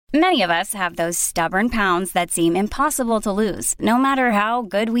Many of us have those stubborn pounds that seem impossible to lose, no matter how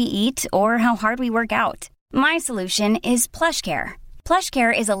good we eat or how hard we work out. My solution is PlushCare.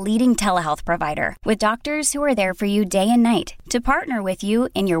 PlushCare is a leading telehealth provider with doctors who are there for you day and night to partner with you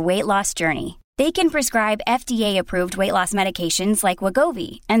in your weight loss journey. They can prescribe FDA-approved weight loss medications like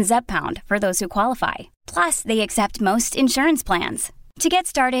Wegovy and Zepbound for those who qualify. Plus, they accept most insurance plans. To get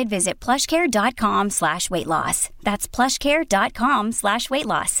started, visit plushcare.com/weightloss. That's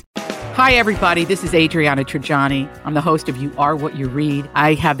plushcare.com/weightloss. Hi, everybody. This is Adriana Trajani. I'm the host of You Are What You Read.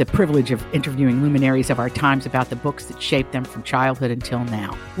 I have the privilege of interviewing luminaries of our times about the books that shaped them from childhood until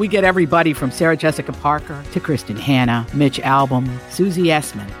now. We get everybody from Sarah Jessica Parker to Kristen Hanna, Mitch Albom, Susie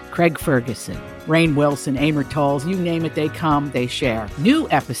Essman, Craig Ferguson, Rainn Wilson, Amor Tolls, you name it, they come, they share. New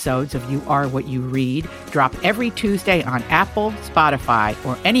episodes of You Are What You Read drop every Tuesday on Apple, Spotify,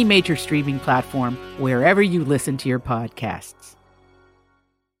 or any major streaming platform wherever you listen to your podcasts.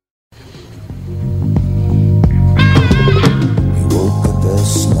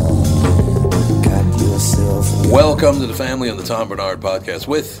 Welcome to the Family on the Tom Bernard Podcast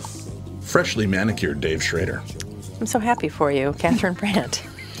with freshly manicured Dave Schrader. I'm so happy for you, Catherine Brandt.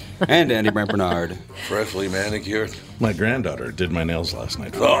 And Andy Brant Bernard. Freshly manicured. My granddaughter did my nails last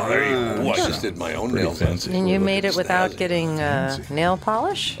night. Oh, there you go. I just did my own nails. Fancy. And you made it without getting nail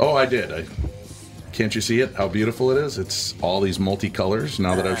polish? Oh, I did. Can't you see it? How beautiful it is? It's all these multicolors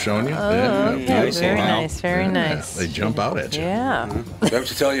now that I've shown you. Very nice, very nice. They jump out at you. Yeah. Don't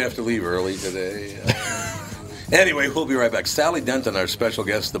you tell you have to leave early today? Anyway, we'll be right back. Sally Denton, our special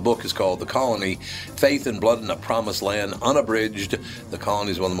guest. The book is called The Colony, Faith and Blood in a Promised Land, Unabridged. The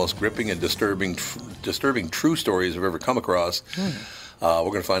Colony is one of the most gripping and disturbing true stories I've ever come across. We're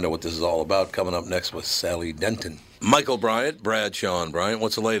going to find out what this is all about coming up next with Sally Denton. Michael Bryant, Bradshaw and Bryant,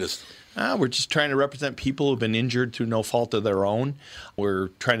 what's the latest? We're just trying to represent people who've been injured through no fault of their own.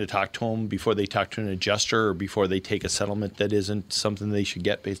 We're trying to talk to them before they talk to an adjuster or before they take a settlement that isn't something they should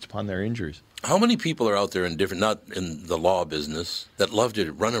get based upon their injuries. How many people are out there not in the law business, that love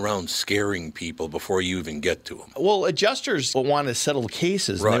to run around scaring people before you even get to them? Well, adjusters want to settle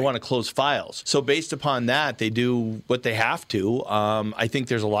cases and they want to close files. So based upon that, they do what they have to. I think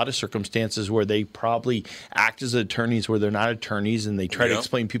there's a lot of circumstances where they probably act as attorneys where they're not attorneys and they try to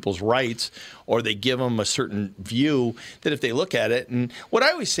explain people's rights, or they give them a certain view that if they look at it. And what I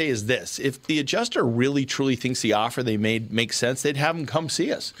always say is this: if the adjuster really truly thinks the offer they made makes sense, they'd have them come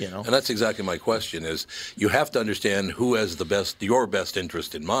see us. And that's exactly my question is, you have to understand who has your best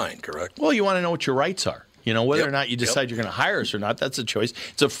interest in mind, correct? Well, you want to know what your rights are. Whether or not you decide you're going to hire us or not, that's a choice.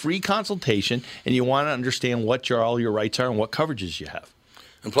 It's a free consultation, and you want to understand what all your rights are and what coverages you have.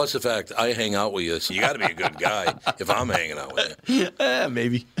 And plus the fact I hang out with you, so you got to be a good guy if I'm hanging out with you.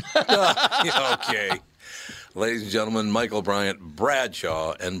 Maybe. Okay. Ladies and gentlemen, Michael Bryant,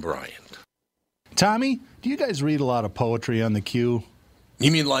 Bradshaw and Bryant. Tommy, do you guys read a lot of poetry on the queue?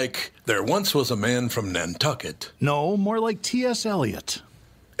 You mean like, there once was a man from Nantucket? No, more like T.S. Eliot.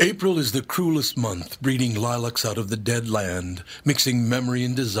 April is the cruelest month, breeding lilacs out of the dead land, mixing memory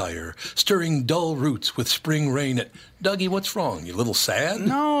and desire, stirring dull roots with spring rain at... Dougie, what's wrong? You a little sad?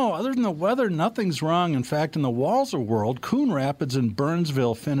 No, other than the weather, nothing's wrong. In fact, in the Walser world, Coon Rapids and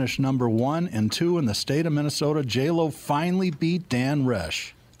Burnsville finished number 1 and 2 in the state of Minnesota. J-Lo finally beat Dan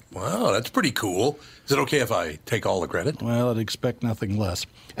Resch. Wow, that's pretty cool. Is it okay if I take all the credit? Well, I'd expect nothing less.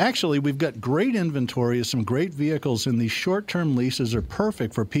 Actually, we've got great inventory of some great vehicles, and these short-term leases are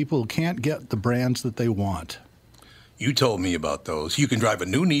perfect for people who can't get the brands that they want. You told me about those. You can drive a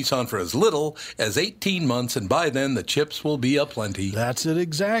new Nissan for as little as 18 months, and by then the chips will be aplenty. That's it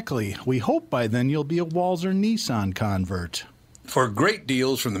exactly. We hope by then you'll be a Walser Nissan convert. For great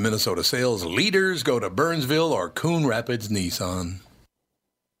deals from the Minnesota sales leaders, go to Burnsville or Coon Rapids Nissan.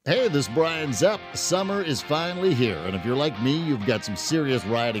 Hey, this is Brian Zepp. Summer is finally here, and if you're like me, you've got some serious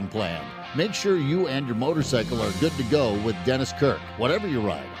riding planned. Make sure you and your motorcycle are good to go with Dennis Kirk. Whatever you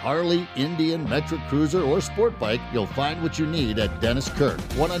ride, Harley, Indian, Metric Cruiser, or Sport Bike, you'll find what you need at Dennis Kirk.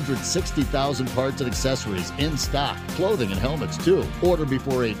 160,000 parts and accessories in stock, clothing and helmets too. Order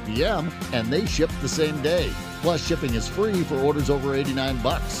before 8 p.m., and they ship the same day. Plus, shipping is free for orders over $89.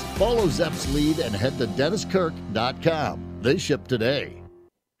 Follow Zepp's lead and head to DennisKirk.com. They ship today.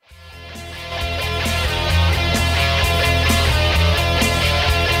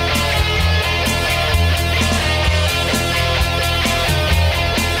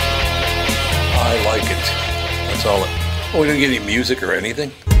 I like it. That's all. We didn't get any music or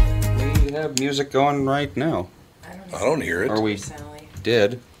anything. We have music going right now. I don't hear it. Or we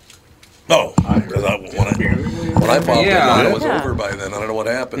did. Oh, because when I popped it on, it was over by then. I don't know what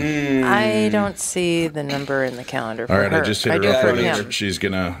happened. I don't see the number in the calendar for All right, her. I just hit I her do up. for him.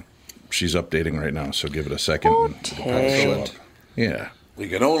 She's updating right now, so give it a second. Okay. Yeah. We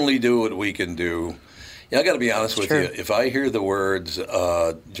can only do what we can do. Yeah, I got to be honest with you. If I hear the words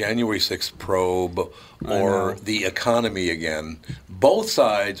January 6th probe or the economy again, both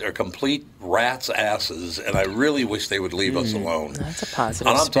sides are complete rats' asses, and I really wish they would leave us alone. That's a positive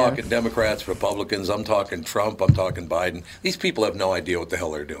And I'm spin. talking Democrats, Republicans, I'm talking Trump, I'm talking Biden. These people have no idea what the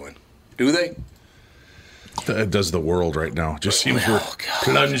hell they're doing. Do they? Does the world right now. Just seems we're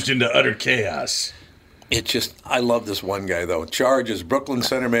plunged into utter chaos. It just, I love this one guy, though. Charges Brooklyn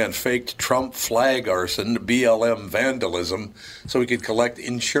Center man faked Trump flag arson, BLM vandalism, so he could collect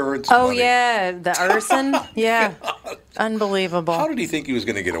insurance money. Oh, yeah, the arson? Yeah. Unbelievable. How did he think he was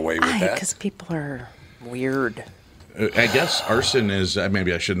going to get away with that? Because people are weird. I guess arson is,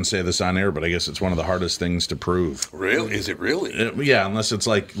 maybe I shouldn't say this on air, but I guess it's one of the hardest things to prove. Really? Is it really? Yeah, unless it's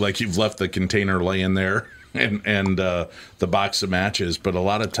like you've left the container laying there and the box of matches. But a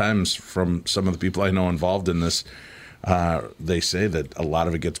lot of times from some of the people I know involved in this, they say that a lot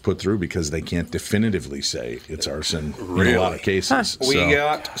of it gets put through because they can't definitively say it's arson in a lot of cases. We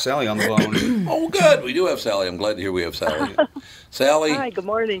got Sally on the phone. Oh, good. We do have Sally. I'm glad to hear we have Sally. Sally. Hi, good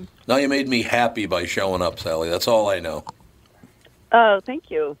morning. Now you made me happy by showing up, Sally. That's all I know. Oh, thank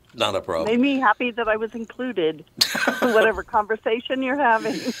you. Not a problem. Made me happy that I was included in whatever conversation you're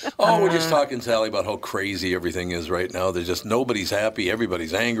having. Oh, we're just talking, Sally, about how crazy everything is right now. There's just nobody's happy.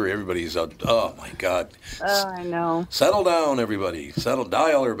 Everybody's angry. Everybody's, oh, my God. Oh, I know. Settle down, everybody.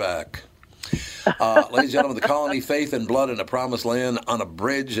 Dial her back. Ladies and gentlemen, the colony Faith and Blood in a Promised Land on a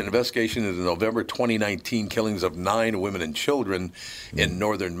Bridge, an investigation into the November 2019 killings of 9 women and children in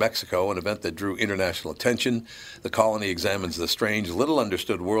northern Mexico, an event that drew international attention. The colony examines the strange, little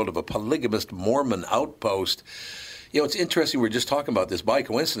understood world of a polygamist Mormon outpost. You know, it's interesting. We were just talking about this by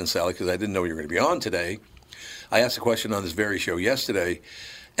coincidence, Sally, because I didn't know you were going to be on today. I asked a question on this very show yesterday.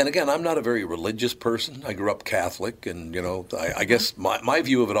 And again, I'm not a very religious person. I grew up Catholic, and, you know, I guess my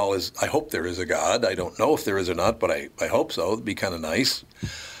view of it all is I hope there is a God. I don't know if there is or not, but I hope so. It'd be kind of nice.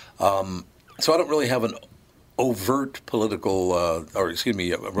 So I don't really have an overt political, a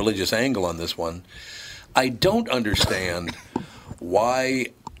religious angle on this one. I don't understand why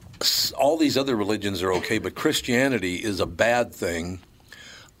all these other religions are okay, but Christianity is a bad thing.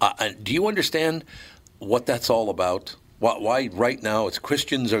 Do you understand what that's all about? Why right now it's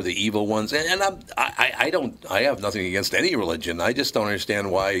Christians are the evil ones? And I have nothing against any religion. I just don't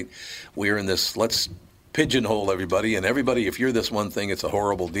understand why we're in this, let's pigeonhole everybody. And everybody, if you're this one thing, it's a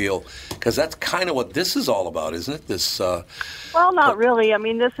horrible deal. Because that's kind of what this is all about, isn't it? This. Well, not really. I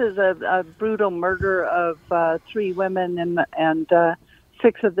mean, this is a brutal murder of 3 women and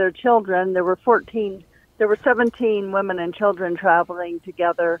 6 of their children. There were 17 women and children traveling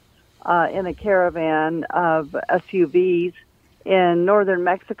together in a caravan of SUVs in northern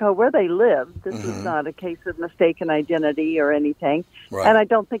Mexico where they live. This is not a case of mistaken identity or anything. Right. And I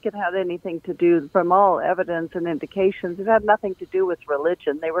don't think it had anything to do, from all evidence and indications, it had nothing to do with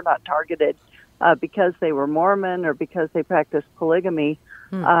religion. They were not targeted because they were Mormon or because they practiced polygamy.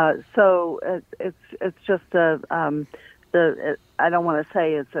 So it's just I don't want to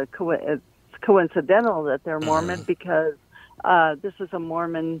say it's coincidental that they're Mormon because this is a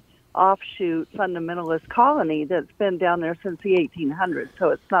Mormon offshoot fundamentalist colony that's been down there since the 1800s. So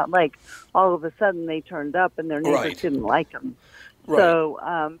it's not like all of a sudden they turned up and their neighbors didn't like them. Right.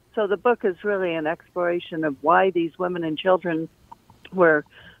 So the book is really an exploration of why these women and children were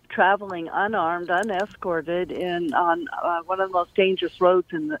traveling unarmed, unescorted on one of the most dangerous roads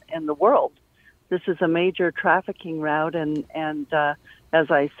in the world. This is a major trafficking route, and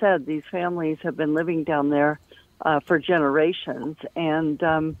as I said, these families have been living down there for generations, and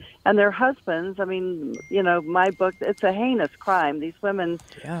their husbands. I mean, you know, my book. It's a heinous crime. These women,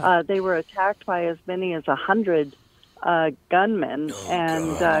 they were attacked by as many as 100 gunmen,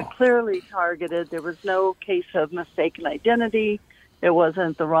 clearly targeted. There was no case of mistaken identity. It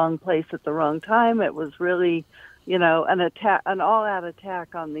wasn't the wrong place at the wrong time. It was really, you know, an all-out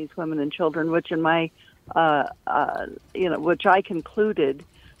attack on these women and children, which in my, which I concluded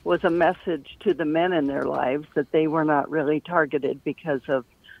was a message to the men in their lives that they were not really targeted because of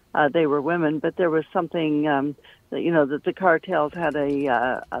they were women, but there was something that the cartels had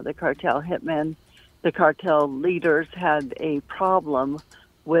the cartel hitmen, the cartel leaders had a problem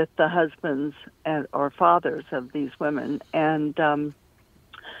with the husbands or fathers of these women, and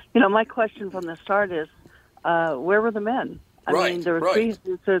my question from the start is, where were the men? I mean, there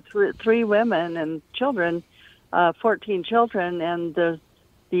were three women and children, 14 children, and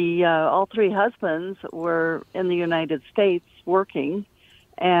all three husbands were in the United States working,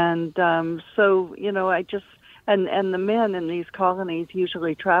 and so I just and the men in these colonies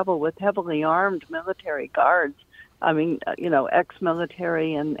usually travel with heavily armed military guards. I mean,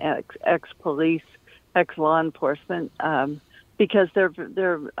 ex-military and ex-police, ex-law enforcement, because they're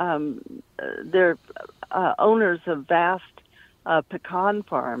owners of vast pecan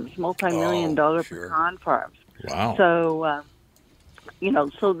farms, multi-million-dollar pecan farms. Wow. So,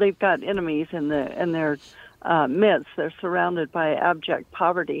 so they've got enemies in their midst. They're surrounded by abject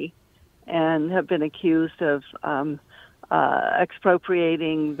poverty, and have been accused of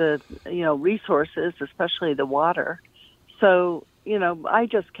expropriating the resources, especially the water. So I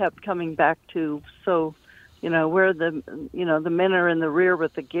just kept coming back to where the men are in the rear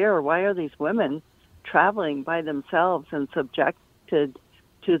with the gear. Why are these women traveling by themselves and subjected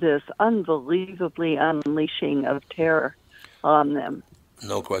to this unbelievably unleashing of terror on them?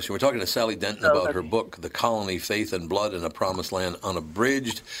 No question. We're talking to Sally Denton about her book, The Colony, Faith and Blood in a Promised Land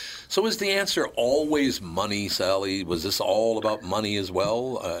Unabridged. So is the answer always money, Sally? Was this all about money as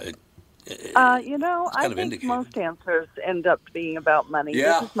well? I think most answers end up being about money.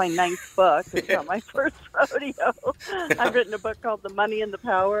 Yeah. This is my 9th book. It's not my first rodeo. I've written a book called The Money and the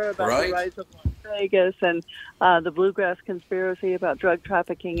Power about the rise of Las Vegas, and The Bluegrass Conspiracy about drug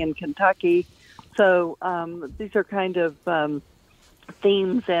trafficking in Kentucky. So these are kind of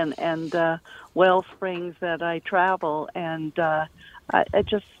themes and well springs that I travel, and I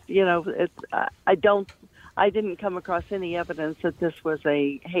just I didn't come across any evidence that this was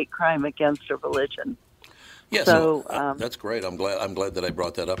a hate crime against a religion. Yeah, so that's great. I'm glad that I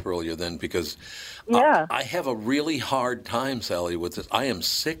brought that up earlier then, because I have a really hard time, Sally, with this. I am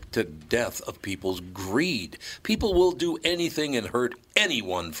sick to death of people's greed. People will do anything and hurt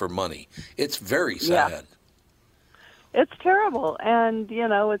anyone for money. It's very sad. Yeah. It's terrible, and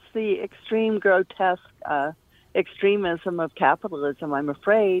it's the extreme, grotesque extremism of capitalism. I'm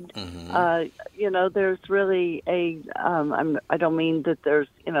afraid. Mm-hmm. There's really a. I don't mean that there's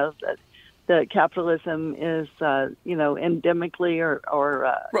that capitalism is endemically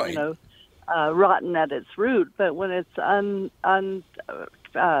or rotten at its root, but when it's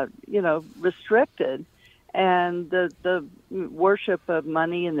restricted, and the worship of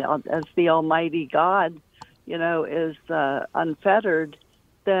money and as the Almighty God, is unfettered,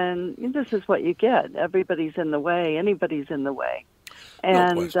 then this is what you get. Everybody's in the way. Anybody's in the way.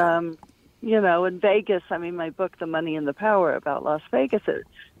 And, in Vegas, my book, The Money and the Power, about Las Vegas,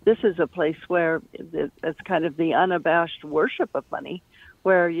 this is a place where it's kind of the unabashed worship of money,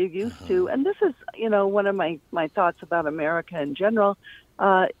 where you used to, and this is, one of my thoughts about America in general,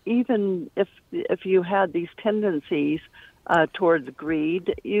 even if you had these tendencies towards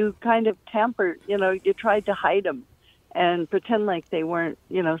greed, you kind of tempered, you tried to hide them and pretend like they weren't,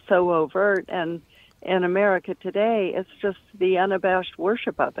 so overt. And in America today, it's just the unabashed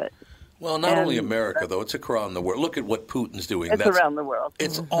worship of it. Well, not only America, though. It's around the world. Look at what Putin's doing. It's around the world.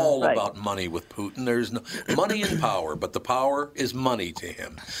 It's all about money with Putin. There's no money and power, but the power is money to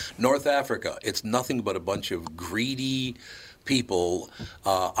him. North Africa, it's nothing but a bunch of greedy people.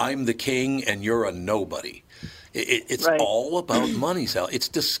 I'm the king and you're a nobody. It's all about money, Sal. It's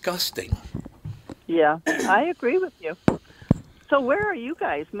disgusting. Yeah, I agree with you. So where are you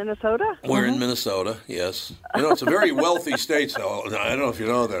guys? Minnesota? We're in Minnesota, yes. It's a very wealthy state, so I don't know if you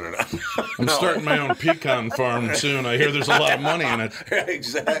know that or not. I'm starting my own pecan farm soon. I hear there's a lot of money in it.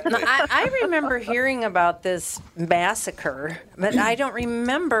 Exactly. I remember hearing about this massacre, but I don't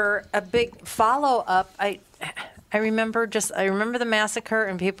remember a big follow-up. I remember the massacre,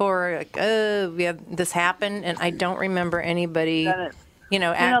 and people were like, "Oh, this happened," and I don't remember anybody.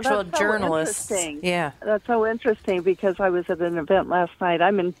 Actual journalists. Yeah, that's so interesting, because I was at an event last night.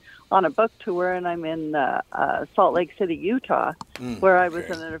 I'm on a book tour, and I'm in Salt Lake City, Utah, where I was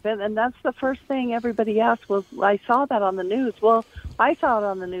at an event, and that's the first thing everybody asked. Well, I saw that on the news. Well, I saw it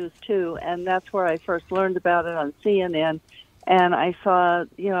on the news too, and that's where I first learned about it on CNN. And I saw,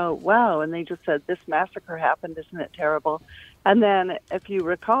 wow, and they just said, this massacre happened, isn't it terrible? And then, if you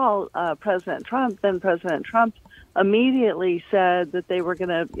recall, President Trump immediately said that they were going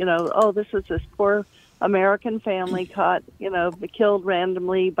to, this is this poor American family caught, killed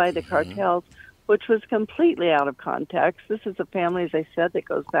randomly by the cartels, which was completely out of context. This is a family, as I said, that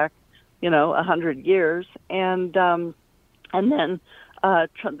goes back, 100 years. And then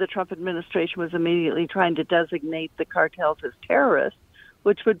the Trump administration was immediately trying to designate the cartels as terrorists,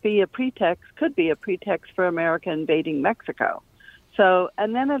 which could be a pretext for America invading Mexico. So,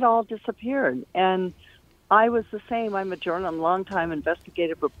 and then it all disappeared. And I was the same. I'm a long-time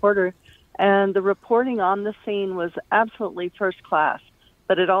investigative reporter, and the reporting on the scene was absolutely first class.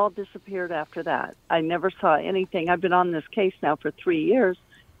 But it all disappeared after that. I never saw anything. I've been on this case now for 3 years,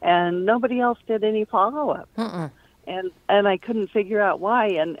 and nobody else did any follow-up. And I couldn't figure out why.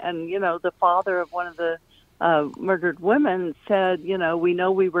 And the father of one of the murdered women said, we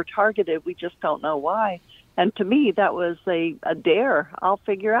know we were targeted. We just don't know why. And to me, that was a dare. I'll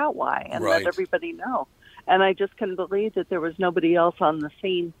figure out why and let everybody know. And I just couldn't believe that there was nobody else on the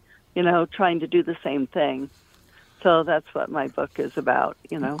scene, trying to do the same thing. So that's what my book is about,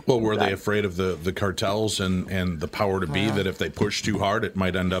 Well, were they afraid of the cartels and the power to be, that if they push too hard, it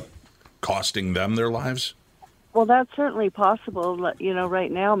might end up costing them their lives? Well, that's certainly possible.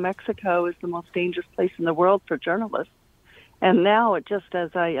 Right now, Mexico is the most dangerous place in the world for journalists. And now,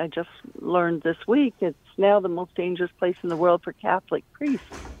 as I just learned this week, it's now the most dangerous place in the world for Catholic priests.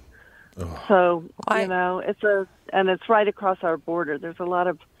 Oh. So, it's right across our border. There's a lot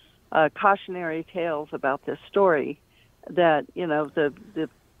of cautionary tales about this story that, the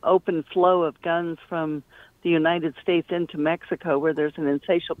open flow of guns from the United States into Mexico, where there's an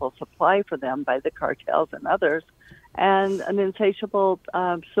insatiable supply for them by the cartels and others, and an insatiable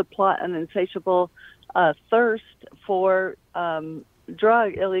thirst for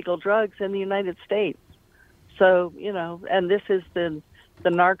illegal drugs in the United States. So, and this is the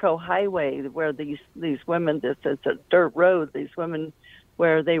narco highway where these women, it's a dirt road, these women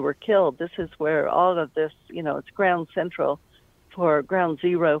where they were killed. This is where all of this, it's ground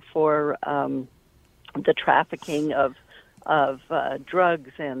zero for the trafficking of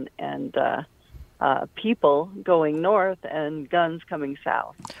drugs and people going north and guns coming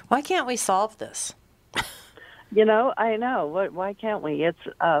south. Why can't we solve this? I know. Why can't we? It's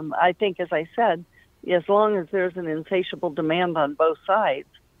I think, as I said, as long as there's an insatiable demand on both sides,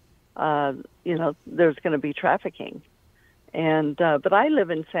 there's going to be trafficking. And but I live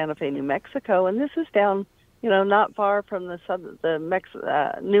in Santa Fe, New Mexico, and this is down, not far from the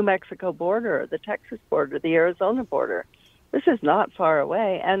New Mexico border, the Texas border, the Arizona border. This is not far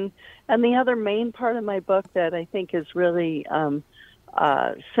away. And the other main part of my book that I think is really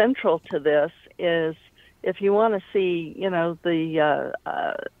central to this is, if you want to see, the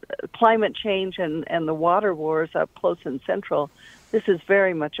climate change and the water wars up close and central, this is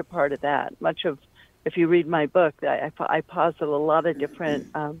very much a part of that. If you read my book, I posit a lot of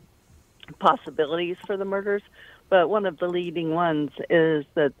different possibilities for the murders, but one of the leading ones is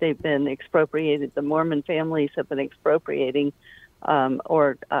that they've been expropriated. The Mormon families have been expropriating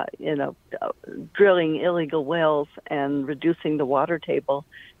drilling illegal wells and reducing the water table.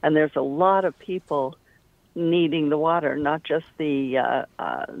 And there's a lot of people needing the water, not just the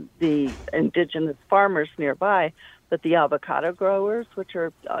indigenous farmers nearby, but the avocado growers, which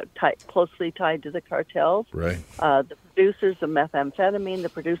are closely tied to the cartels. Right. The producers of methamphetamine, the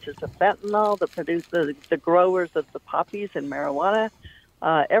producers of fentanyl, the growers of the poppies and marijuana.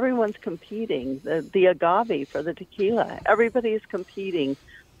 Everyone's competing. The agave for the tequila. Everybody's competing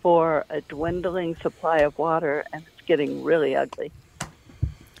for a dwindling supply of water, and it's getting really ugly.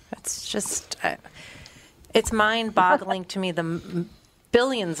 It's just, it's mind-boggling to me, the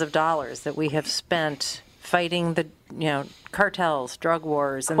billions of dollars that we have spent fighting the cartels, drug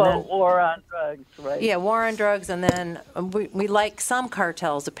wars, and then war on drugs, right? Yeah, war on drugs, and then we like some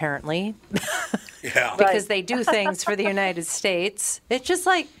cartels apparently, because they do things for the United States. It's just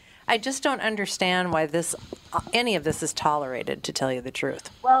like, I just don't understand why any of this is tolerated, to tell you the truth.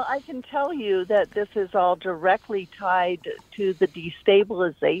 Well, I can tell you that this is all directly tied to the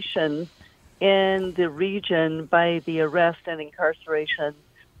destabilization in the region by the arrest and incarceration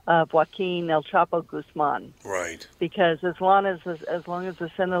of Joaquin El Chapo Guzman. Right. Because as long as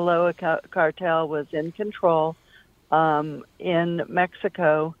the Sinaloa cartel was in control in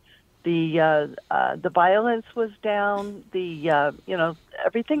Mexico, the violence was down.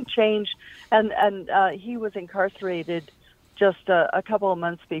 Everything changed, and he was incarcerated just a couple of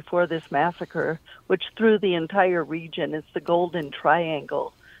months before this massacre, which threw the entire region. It's the Golden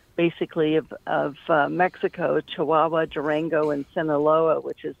Triangle, basically, of Mexico, Chihuahua, Durango, and Sinaloa,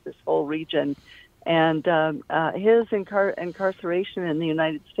 which is this whole region. And his incarceration in the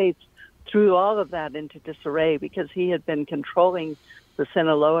United States threw all of that into disarray because he had been controlling the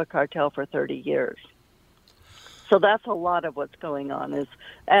Sinaloa cartel for 30 years. So that's a lot of what's going on.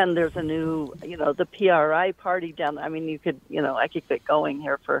 And there's a new, the PRI party down. I mean, I could get going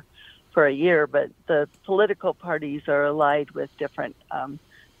here for a year, but the political parties are allied with different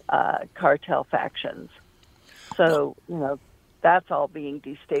cartel factions. So, that's all being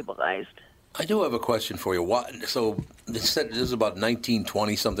destabilized. I do have a question for you. So this is about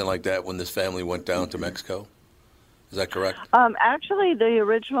 1920, something like that, when this family went down to Mexico? Is that correct? Actually,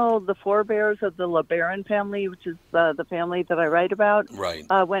 the forebears of the LeBaron family, which is the family that I write about, right,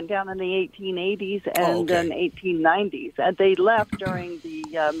 went down in the 1880s and then 1890s. And they left during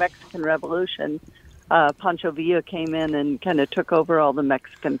the Mexican Revolution. Pancho Villa came in and kind of took over all the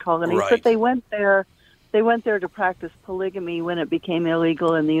Mexican colonies. Right. But they went there to practice polygamy when it became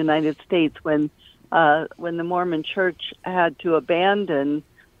illegal in the United States, when the Mormon Church had to abandon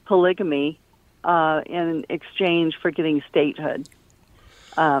polygamy in exchange for getting statehood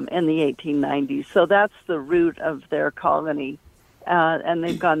in the 1890s. So that's the root of their colony. And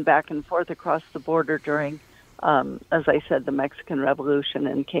they've gone back and forth across the border during, as I said, the Mexican Revolution,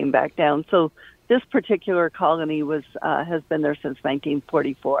 and came back down. So this particular colony has been there since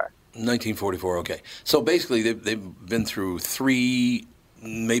 1944. 1944, okay. So basically they've been through 3,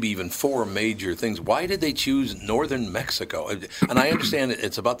 maybe even 4 major things. Why did they choose northern Mexico? And I understand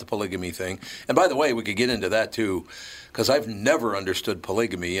it's about the polygamy thing. And by the way, we could get into that too, because I've never understood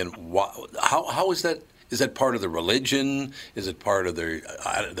polygamy. And how is that? Is that part of the religion? Is it part of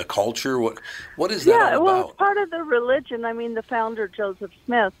the culture? What is that all about? Yeah, well, it's part of the religion. I mean, the founder, Joseph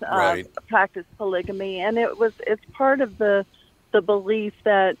Smith, practiced polygamy, and it's part of the belief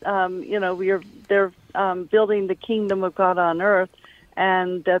that they're building the kingdom of God on earth,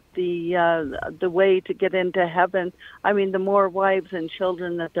 and that the way to get into heaven, I mean, the more wives and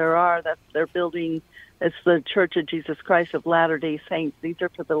children that there are, that they're building. It's the Church of Jesus Christ of Latter-day Saints. These are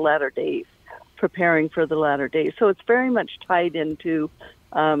for the latter days, preparing for the latter days. So it's very much tied into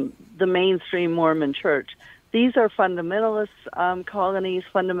the mainstream Mormon Church. These are fundamentalist colonies,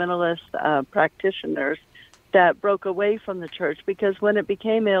 fundamentalist practitioners that broke away from the church, because when it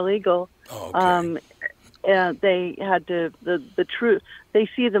became illegal, they had to they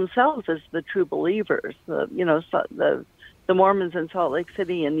see themselves as the true believers. The Mormons in Salt Lake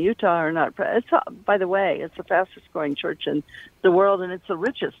City and Utah are not. By the way, it's the fastest growing church in the world, and it's the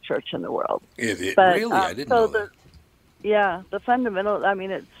richest church in the world. Really? I didn't know that. The fundamental. I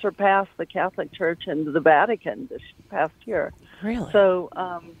mean, it surpassed the Catholic Church and the Vatican this past year. Really?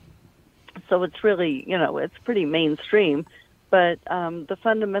 So it's really, it's pretty mainstream. But the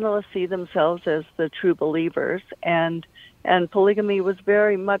fundamentalists see themselves as the true believers, and polygamy was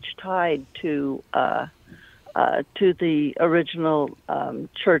very much tied to the original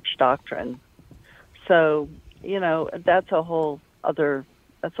church doctrine. So, that's a whole other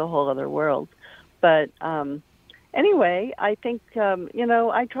world. But anyway, I think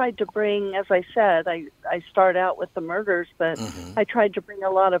I tried to bring, as I said, I start out with the murders, but I tried to bring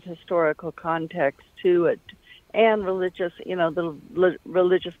a lot of historical context to it, and religious, the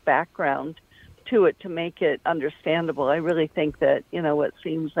religious background to it, to make it understandable. I really think that what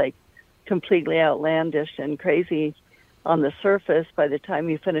seems like completely outlandish and crazy on the surface, by the time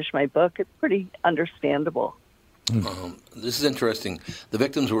you finish my book, it's pretty understandable. This is interesting. The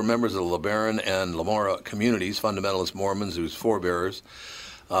victims were members of the LeBaron and Lamora communities, fundamentalist Mormons whose forebears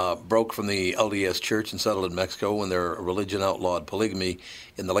broke from the LDS Church and settled in Mexico when their religion outlawed polygamy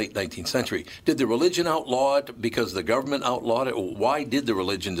in the late 19th century. Did the religion outlaw it because the government outlawed it? Why did the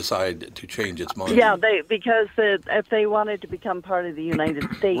religion decide to change its mind? Yeah, because if they wanted to become part of the United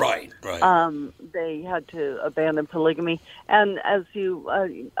States, right. They had to abandon polygamy. And as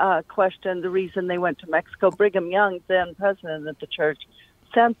you questioned, the reason they went to Mexico, Brigham Young, then president of the church,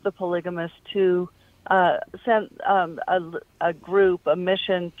 sent the polygamists to sent a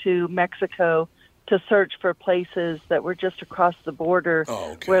mission to Mexico to search for places that were just across the border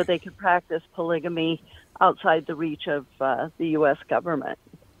where they could practice polygamy outside the reach of the U.S. government.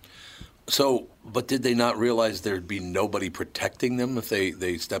 So, but did they not realize there'd be nobody protecting them if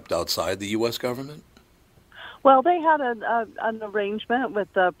they stepped outside the U.S. government? Well, they had an arrangement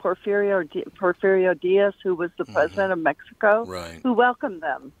with Porfirio Diaz, who was the president of Mexico, who welcomed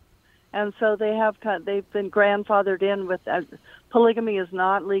them. And so they've been grandfathered in with polygamy is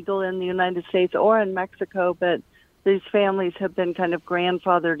not legal in the United States or in Mexico, but these families have been kind of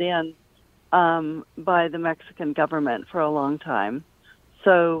grandfathered in by the Mexican government for a long time.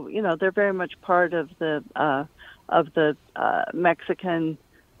 So they're very much part of the Mexican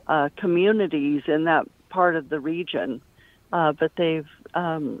communities in that part of the region, but they've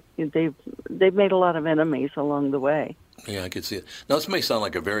made a lot of enemies along the way. Yeah, I could see it. Now, this may sound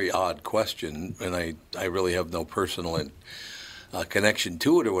like a very odd question, and I really have no personal connection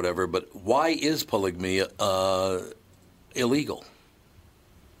to it or whatever, but why is polygamy illegal?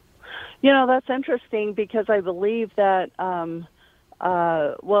 That's interesting, because I believe that, it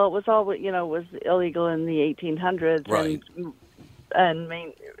was was illegal in the 1800s, right.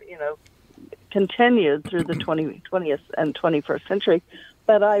 and continued through the 20th and 21st century.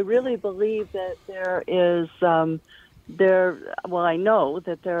 But I really believe that there is I know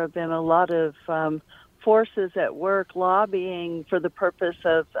that there have been a lot of forces at work lobbying for the purpose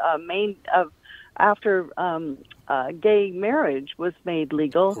of after gay marriage was made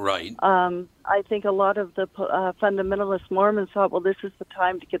legal. Right. I think a lot of the fundamentalist Mormons thought, well, this is the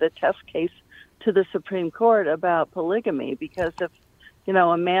time to get a test case to the Supreme Court about polygamy, because if,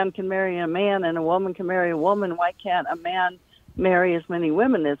 a man can marry a man and a woman can marry a woman, why can't a man marry as many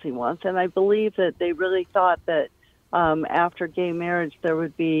women as he wants? And I believe that they really thought that after gay marriage there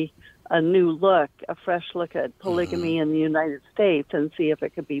would be a new look, a fresh look at polygamy in the United States and see if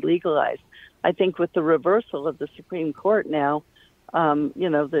it could be legalized. I think with the reversal of the Supreme Court now,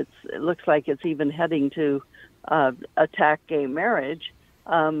 it looks like it's even heading to attack gay marriage.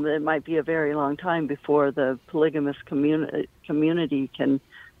 It might be a very long time before the polygamous community can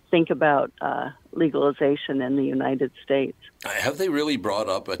think about legalization in the United States. Have they really brought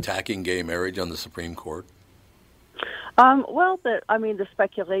up attacking gay marriage on the Supreme Court? The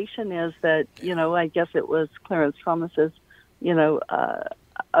speculation is that, I guess it was Clarence Thomas's,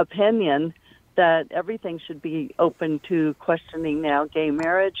 opinion that everything should be open to questioning now gay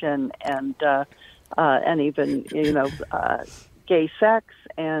marriage and even, gay sex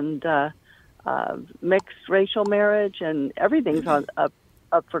and mixed racial marriage, and everything's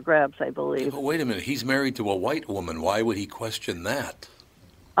up for grabs, I believe. But wait a minute. He's married to a white woman. Why would he question that?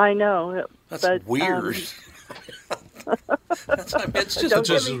 I know. That's weird. It's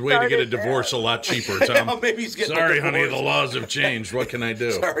just a way to get a divorce a lot cheaper, Tom. Maybe he's getting Sorry, honey, the laws have changed. What can I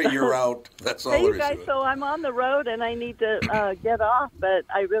do? Sorry, you're out. That's all Hey, there you is guys, to it. so I'm on the road and I need to get off, but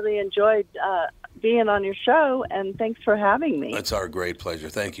I really enjoyed being on your show, and thanks for having me. That's our great pleasure.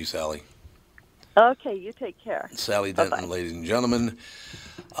 Thank you, Sally. Okay, you take care. Sally Denton, Bye-bye. ladies and gentlemen.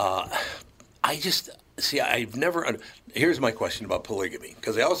 I've never... Here's my question about polygamy,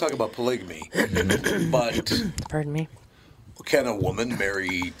 because they always talk about polygamy, but... Pardon me? Can a woman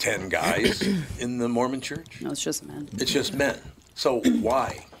marry 10 guys in the Mormon church? No, it's just men. It's just men. So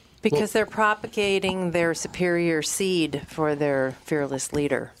why? Because they're propagating their superior seed for their fearless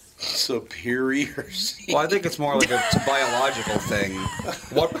leader. Superior seed? Well, I think it's more like it's a biological thing.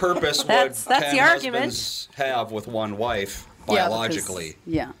 What purpose would That's 10 the argument. husbands have with one wife biologically?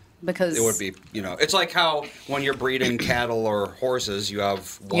 Because it would be, it's like how when you're breeding cattle or horses, you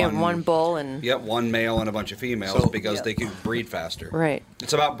have one bull and one male and a bunch of females because they can breed faster. Right.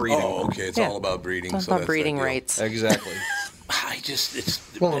 It's about breeding. Oh, okay. It's all about breeding. It's about breeding rates. Exactly.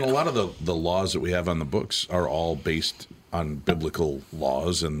 And a lot of the laws that we have on the books are all based on biblical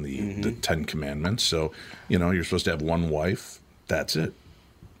laws and the Ten Commandments. So, you're supposed to have one wife. That's it.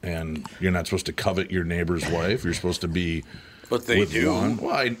 And you're not supposed to covet your neighbor's wife. You're supposed to be... But they do. One.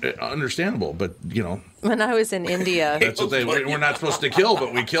 Well, understandable, but When I was in India, that's what we're not supposed to kill,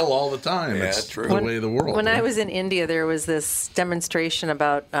 but we kill all the time. Yeah, it's true. the way of the world. When I was in India, there was this demonstration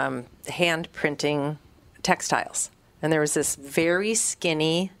about hand printing textiles, and there was this very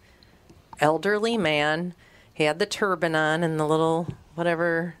skinny, elderly man. He had the turban on and the little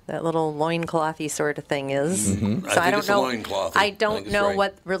whatever that little loinclothy sort of thing is. Mm-hmm. So I don't it's know. loincloth. I don't know right.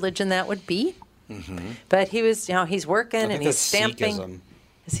 what religion that would be. Mm-hmm. But he was, he's working and he's stamping. Sikhism.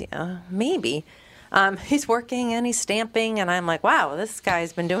 Is he? Maybe. He's working and he's stamping, and I'm like, wow, this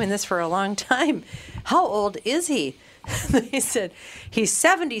guy's been doing this for a long time. How old is he? They said he's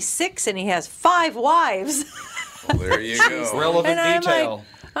 76 and he has 5 wives. Well, there you go. Relevant detail.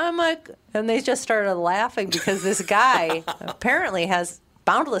 I'm like, and they just started laughing because this guy apparently has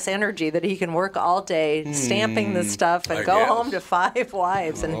boundless energy that he can work all day stamping this stuff and go home to 5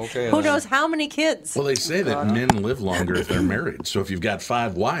 wives and who knows how many kids. Well, they say that men live longer if they're married. So if you've got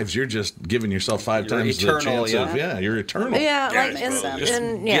 5 wives, you're just giving yourself 5 times eternal, the chance you're eternal. Yeah,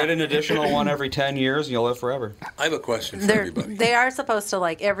 Get an additional one every 10 years and you'll live forever. I have a question for everybody. They are supposed to,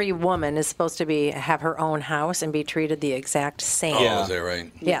 every woman is supposed to have her own house and be treated the exact same. Oh, is that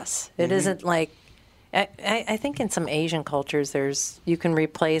right? Yes. It isn't like, I think in some Asian cultures, you can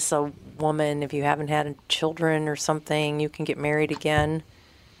replace a woman if you haven't had children or something. You can get married again.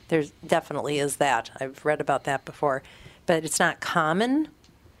 There definitely is that. I've read about that before, but it's not common.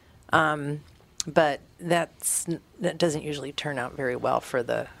 But that doesn't usually turn out very well for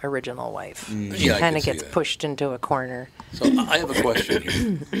the original wife. She kind of gets pushed into a corner. So I have a question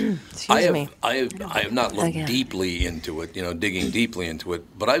here. Excuse me. I have not looked deeply into it, digging deeply into it,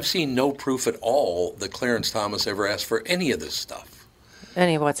 but I've seen no proof at all that Clarence Thomas ever asked for any of this stuff.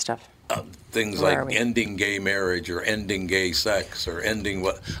 Any of what stuff? Things Where like ending gay marriage or ending gay sex or ending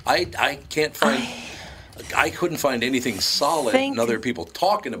what. I can't find. I couldn't find anything solid and other people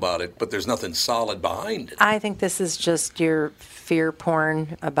talking about it, but there's nothing solid behind it. I think this is just your fear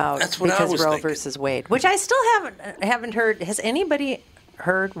porn about That's what I was Roe thinking. versus Wade, which I still haven't heard. Has anybody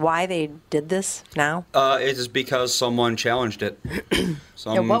heard why they did this now? It is because someone challenged it.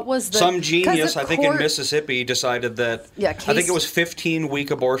 What was some 'cause genius, the I think in court- Mississippi, decided that I think it was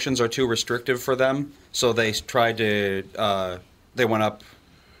 15-week abortions are too restrictive for them, so they tried to. They went up.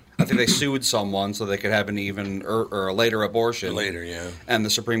 I think they sued someone so they could have an even or a later abortion. Later, yeah. And the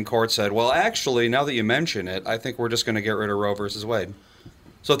Supreme Court said, "Well, actually, now that you mention it, I think we're just going to get rid of Roe versus Wade."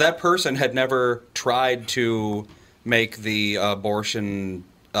 So that person had never tried to make the abortion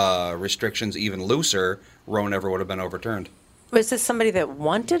restrictions even looser. Roe never would have been overturned. Was this somebody that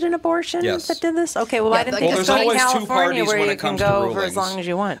wanted an abortion Yes. that did this? Okay, well, I didn't think Well, it's there's in always two California parties where when you it can comes to go rulings. for as long as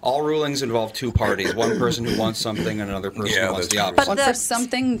you want. All rulings involve two parties: one person who wants something and another person who wants the opposite. But for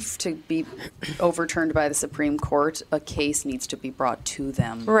something to be overturned by the Supreme Court, a case needs to be brought to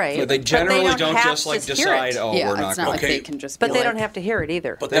them. Right. Yeah, they But generally don't have just like to hear it. decide, "Oh, Yeah, we're not it's not going." like they can just But be they like, don't have to hear it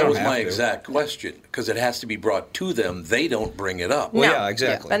either. But They that don't was have my to. exact question, because it has to be brought to them. They don't bring it up. Well, yeah,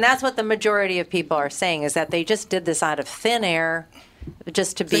 exactly. And that's what the majority of people are saying, is that they just did this out of thin air,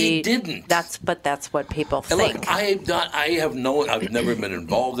 just to be. They didn't. That's what people And think. look, I've never been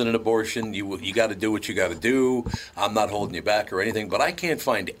involved in an abortion. You got to do what you got to do. I'm not holding you back or anything, but I can't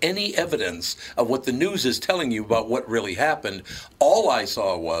find any evidence of what the news is telling you about what really happened. All I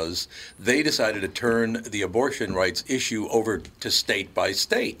saw was they decided to turn the abortion rights issue over to state by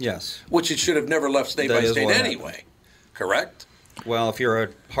state. Yes. Which it should have never left state That by is state what happened. anyway. Correct? Well, if you're a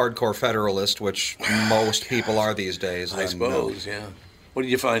hardcore Federalist, which most people are these days, I then suppose, no. yeah. What did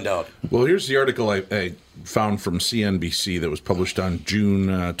you find out? Well, here's the article I found from CNBC that was published on June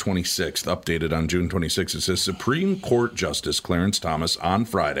 26th, updated on June 26th. It says Supreme Court Justice Clarence Thomas on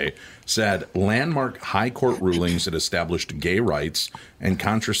Friday said landmark high court rulings that established gay rights and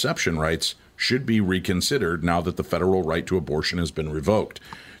contraception rights should be reconsidered now that the federal right to abortion has been revoked.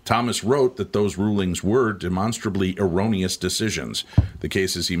 Thomas wrote that those rulings were demonstrably erroneous decisions. The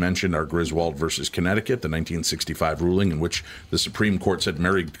cases he mentioned are Griswold versus Connecticut, the 1965 ruling in which the Supreme Court said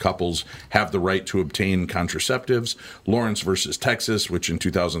married couples have the right to obtain contraceptives, Lawrence versus Texas, which in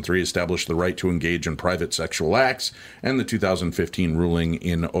 2003 established the right to engage in private sexual acts, and the 2015 ruling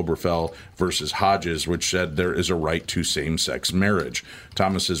in Obergefell versus Hodges, which said there is a right to same-sex marriage.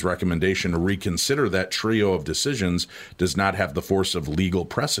 Thomas's recommendation to reconsider that trio of decisions does not have the force of legal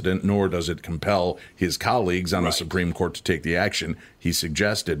precedent, nor does it compel his colleagues on the Supreme Court to take the action he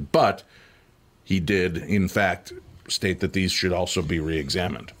suggested. But he did, in fact, state that these should also be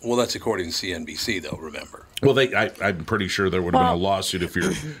reexamined. Well, that's according to CNBC, though, remember. Well, I'm pretty sure there would have been a lawsuit if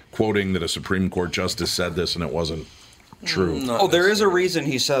you're quoting that a Supreme Court justice said this and it wasn't true. Oh, there is a reason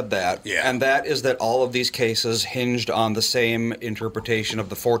he said that, Yeah. and that is that all of these cases hinged on the same interpretation of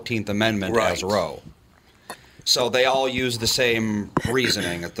the 14th Amendment as Roe. So they all use the same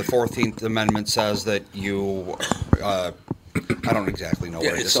reasoning. The 14th Amendment says that you, I don't exactly know what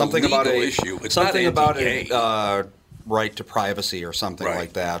it is. It's a Something about legal a issue. It's something not about anti-gay. a right to privacy or something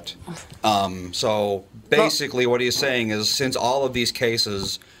like that. So basically, what he's saying is, since all of these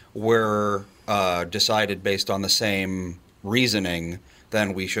cases were decided based on the same reasoning,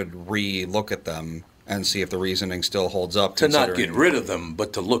 then we should re-look at them and see if the reasoning still holds up. To not considering- get rid of them,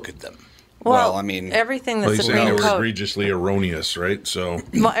 but to look at them. Well, I mean, everything the Well, he's saying they Supreme were Court. egregiously erroneous, right? So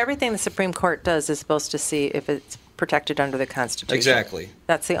Well, everything the Supreme Court does is supposed to see if it's protected under the Constitution. Exactly.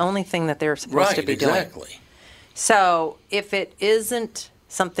 That's the only thing that they're supposed to be doing. exactly. So if it isn't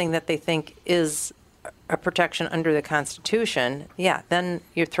something that they think is a protection under the Constitution, yeah, then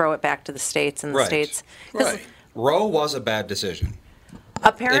you throw it back to the states, and the Right. states. 'Cause Roe was a bad decision.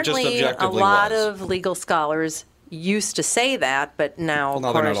 apparently, a objectively lot was. of legal scholars used to say that, but now, Well, now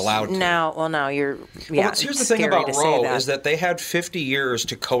of they're not course, allowed to. now you're. Yeah, Well, here's the it's thing scary about to say Roe that. is that they had 50 years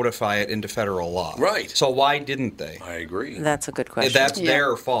to codify it into federal law. Right. So why didn't they? I agree. That's a good question. That's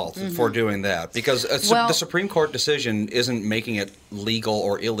their fault for doing that, because Well- the Supreme Court decision isn't making it legal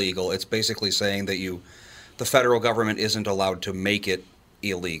or illegal. It's basically saying that the federal government isn't allowed to make it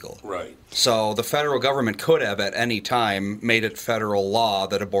illegal. Right. So the federal government could have at any time made it federal law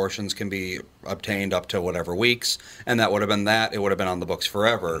that abortions can be obtained up to whatever weeks, and that would have been that. It would have been on the books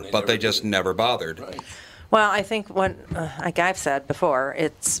forever, but they just never bothered. Right. Well, I think what, like I've said before,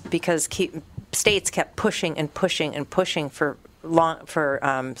 it's because states kept pushing and pushing and pushing for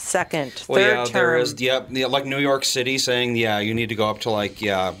second, Well, third yeah, term. there is, like New York City saying, you need to go up to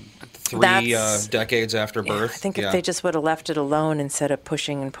 3 decades after birth. I think if they just would have left it alone instead of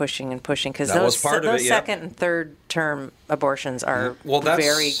pushing and pushing and pushing, because That was those, part of those it, yeah. second and third term abortions are That's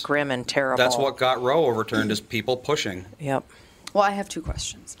very grim and terrible. That's what got Roe overturned, is people pushing. Yep. Well, I have 2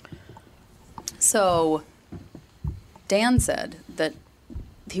 questions. So, Dan said that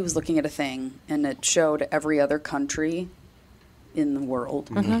he was looking at a thing and it showed every other country in the world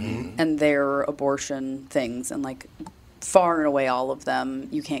and their abortion things, and like far and away all of them,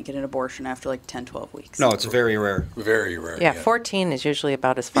 you can't get an abortion after like 10, 12 weeks. No, it's very rare. Very rare. Yeah, 14 is usually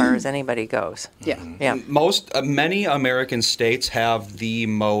about as far as anybody goes. Yeah. Yeah. Many American states have the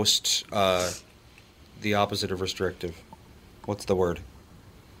most, the opposite of restrictive. What's the word?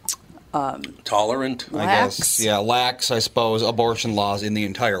 Tolerant? I guess. Yeah, lax, I suppose, abortion laws in the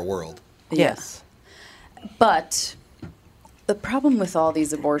entire world. Yes. But the problem with all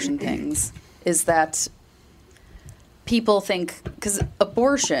these abortion things is that people think, because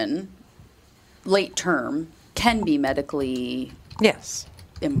abortion, late term, can be medically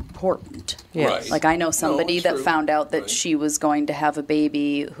important. Yes. Right. Like I know somebody it's that true. found out that she was going to have a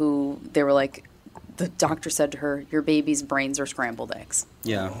baby who they were like, the doctor said to her, your baby's brains are scrambled eggs.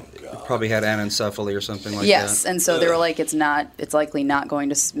 Yeah, probably had anencephaly or something like Yes, that. and so they were like, it's likely not going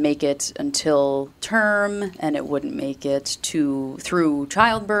to make it until term, and it wouldn't make it through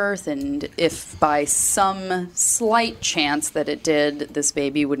childbirth, and if by some slight chance that it did, this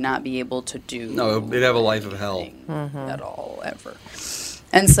baby would not be able to do No, it'd have a life of hell. at all, ever.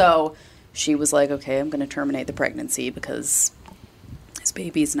 And so she was like, okay, I'm going to terminate the pregnancy because this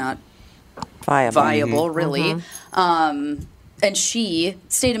baby's not viable really. And state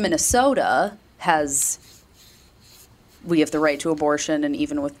of Minnesota we have the right to abortion, and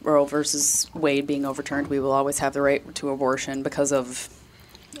even with Roe versus Wade being overturned, we will always have the right to abortion because of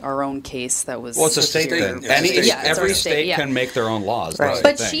our own case that was... Well, it's a state thing. Every state can make their own laws. Right.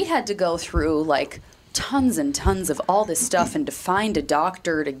 But she had to go through like tons and tons of all this stuff and to find a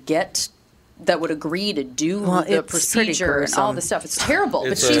doctor to get that would agree to do the procedure and all this stuff. It's terrible.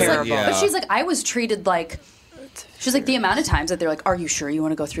 But she's like, I was treated like... She's like, the amount of times that they're like, are you sure you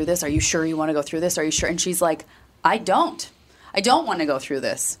want to go through this? Are you sure you want to go through this? Are you sure? And she's like, I don't want to go through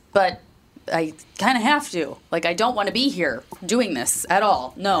this, but I kind of have to. Like, I don't want to be here doing this at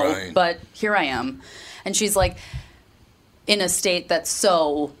all. No, but here I am. And she's like, in a state that's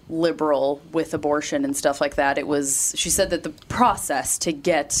so liberal with abortion and stuff like that, she said that the process to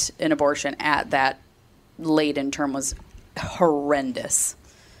get an abortion at that late in term was horrendous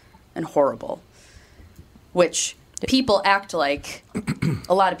and horrible, which people act like,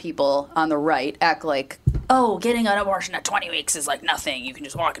 a lot of people on the right act like, oh, getting an abortion at 20 weeks is like nothing. You can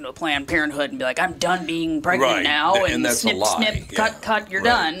just walk into a Planned Parenthood and be like, I'm done being pregnant now, and that's snip, snip, cut, you're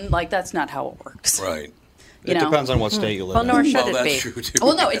done. Like, that's not how it works. Right. It depends on what state you live in. Well, nor should it that's be. true, too.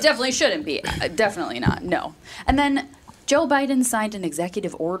 Well, no, it definitely shouldn't be. Definitely not. No. And then Joe Biden signed an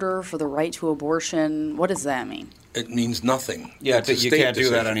executive order for the right to abortion. What does that mean? It means nothing. Yeah, It's a you state can't do that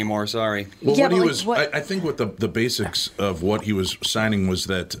decision. anymore. Sorry. Well, Yeah, what he but, like, was, what- I think what the basics of what he was signing was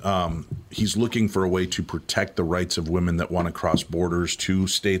that he's looking for a way to protect the rights of women that want to cross borders to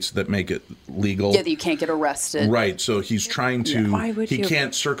states that make it legal. Yeah, that you can't get arrested. Right. So he's trying to, Why would he you?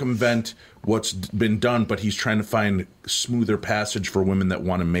 can't circumvent what's been done, but he's trying to find smoother passage for women that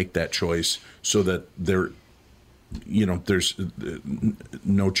want to make that choice so that there's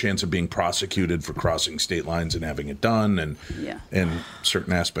no chance of being prosecuted for crossing state lines and having it done, and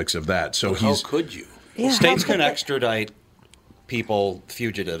certain aspects of that. So How could you? Yeah, States how can could- extradite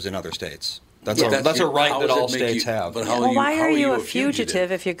fugitives in other states. That's But a right how that does all it make states you- have. But how Well, why how are you a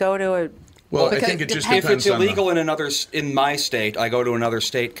fugitive if you go to a... Well, I because think it just depends- If depends it's on illegal in my state, I go to another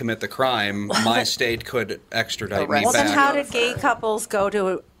state, commit the crime. My state could extradite me Arrest Well, back. then how did gay couples go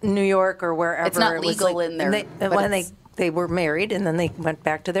to New York or wherever? It's not it was legal like- in there, and but when it's- they were married and then they went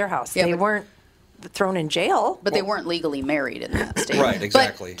back to their house. Yeah, They but- weren't thrown in jail. But they weren't legally married in that state. Right,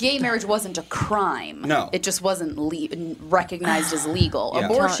 exactly. But gay marriage wasn't a crime. No. It just wasn't recognized as legal. Yeah.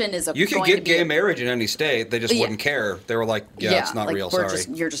 Abortion is You could going to get be gay marriage in any state. They just Yeah. wouldn't care. They were like, it's not like, real, we're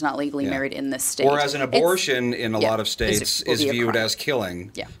sorry. you're just not legally Yeah. married in this state. Whereas an abortion in a lot of is- states will is be a viewed crime. as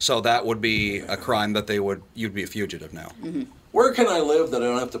killing. Yeah. So that would be a crime that you'd be a fugitive now. Mm-hmm. Where can I live that I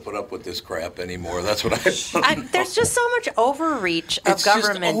don't have to put up with this crap anymore? That's what There's just so much overreach of It's just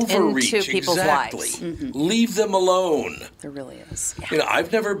government overreach, into people's exactly. lives. Leave them alone. There really is. You know,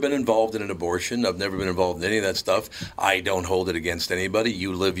 I've never been involved in an abortion. I've never been involved in any of that stuff. I don't hold it against anybody.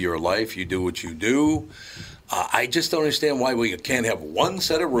 You live your life. You do what you do. I just don't understand why we can't have one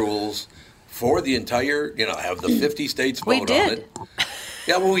set of rules for the entire, have the 50 states vote We on did. it.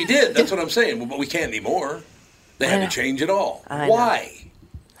 Yeah, well, we did. That's what I'm saying. But we can't anymore. They had to change it all. I know. Why?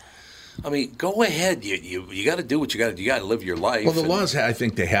 I mean, go ahead. You got to do what you got to do. You got to live your life. Well, the laws, I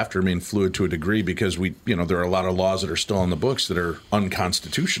think they have to remain fluid to a degree because there are a lot of laws that are still on the books that are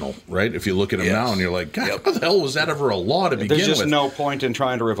unconstitutional, right? If you look at them now and you're like, God, how the hell was that ever a law to begin with? There's just no point in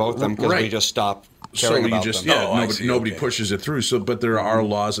trying to revoke them because we just stop caring about them. Nobody pushes it through. But there are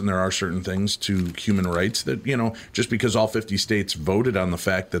laws and there are certain things to human rights that, just because all 50 states voted on the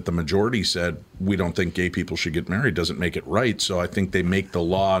fact that the majority said we don't think gay people should get married doesn't make it right. So I think they make the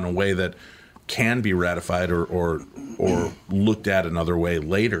law in a way that can be ratified or looked at another way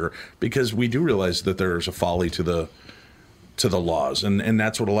later, because we do realize that there's a folly to the laws, and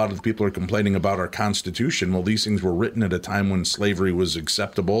that's what a lot of the people are complaining about our Constitution. Well, these things were written at a time when slavery was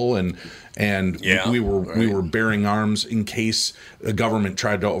acceptable, and we were bearing arms in case a government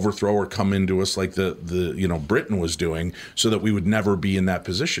tried to overthrow or come into us like the Britain was doing, so that we would never be in that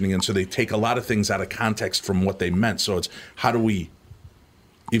positioning. And so they take a lot of things out of context from what they meant. So it's how do we?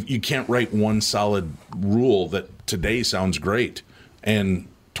 If you can't write one solid rule that today sounds great, and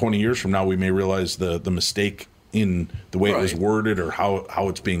 20 years from now we may realize the mistake in the way it was worded or how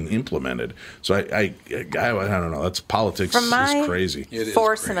it's being implemented. So I don't know. That's politics. From my is crazy.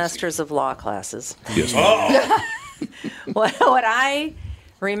 4 semesters of law classes. Yes. What I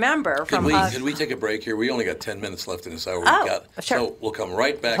remember from Can we take a break here? We only got 10 minutes left in this hour. Sure. So we'll come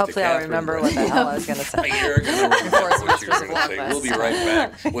right back Hopefully to I'll Catherine. remember what the hell I was going to say. You're going to remember what you're going to say. We'll be right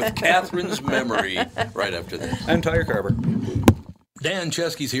back with Catherine's memory right after this. I'm Tyre Carver. Dan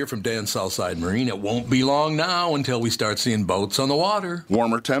Chesky's here from Dan's Southside Marine. It won't be long now until we start seeing boats on the water.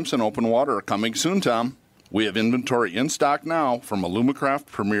 Warmer temps and open water are coming soon, Tom. We have inventory in stock now from Alumacraft,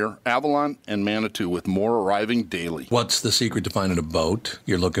 Premier, Avalon, and Manitou, with more arriving daily. What's the secret to finding a boat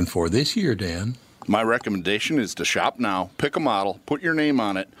you're looking for this year, Dan? My recommendation is to shop now, pick a model, put your name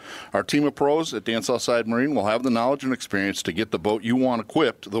on it. Our team of pros at Dan Southside Marine will have the knowledge and experience to get the boat you want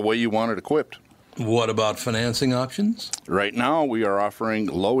equipped the way you want it equipped. What about financing options? Right now, we are offering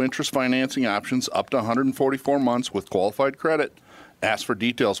low-interest financing options up to 144 months with qualified credit. Ask for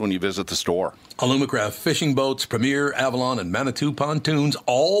details when you visit the store. Alumacraft fishing boats, Premier, Avalon, and Manitou pontoons,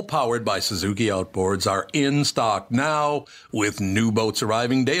 all powered by Suzuki Outboards, are in stock now with new boats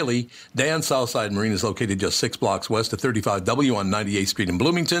arriving daily. Dan Southside Marine is located just 6 blocks west of 35W on 98th Street in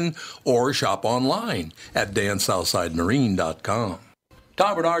Bloomington, or shop online at dansouthsidemarine.com.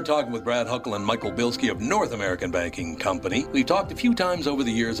 Tom Bernard talking with Brad Huckle and Michael Bilski of North American Banking Company. We've talked a few times over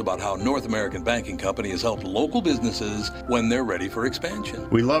the years about how North American Banking Company has helped local businesses when they're ready for expansion.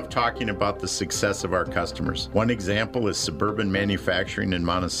 We love talking about the success of our customers. One example is Suburban Manufacturing in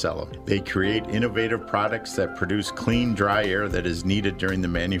Monticello. They create innovative products that produce clean, dry air that is needed during the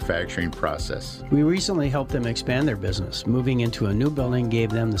manufacturing process. We recently helped them expand their business. Moving into a new building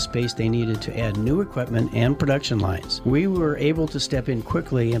gave them the space they needed to add new equipment and production lines. We were able to step in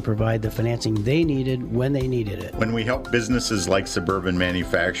quickly and provide the financing they needed when they needed it. When we help businesses like Suburban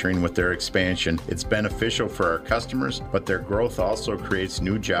Manufacturing with their expansion, it's beneficial for our customers, but their growth also creates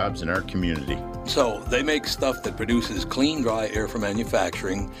new jobs in our community. So they make stuff that produces clean, dry air for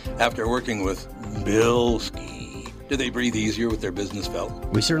manufacturing after working with Bilski. Do they breathe easier with their business fellow?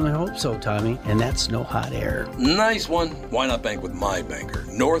 We certainly hope so, Tommy, and that's no hot air. Nice one. Why not bank with my banker?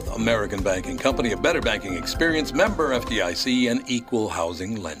 North American Banking Company, a better banking experience, member FDIC, and equal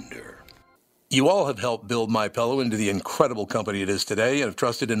housing lender. You all have helped build MyPillow into the incredible company it is today and have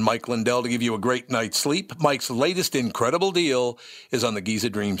trusted in Mike Lindell to give you a great night's sleep. Mike's latest incredible deal is on the Giza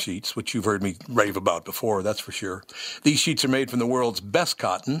Dream Sheets, which you've heard me rave about before, that's for sure. These sheets are made from the world's best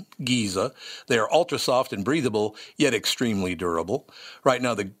cotton, Giza. They are ultra soft and breathable, yet extremely durable. Right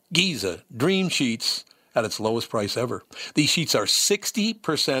now, the Giza Dream Sheets at its lowest price ever. These sheets are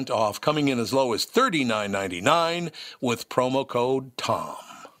 60% off, coming in as low as $39.99 with promo code TOM.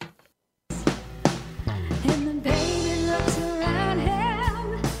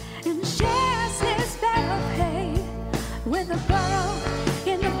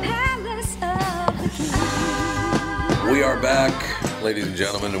 We are back, ladies and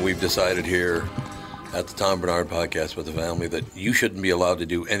gentlemen, and we've decided here at the Tom Bernard Podcast with the Family that you shouldn't be allowed to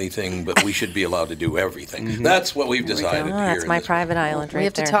do anything, but we should be allowed to do everything. Mm-hmm. That's what we've decided here. That's my private island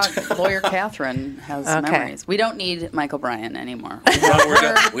right there. We have to talk. Lawyer Catherine has memories. We don't need Michael Bryan anymore.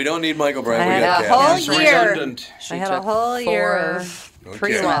 We don't need Michael Bryan. I had a whole year. I had a whole year of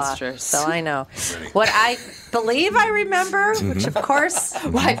pre-law, so I know. What I believe I remember, which of course...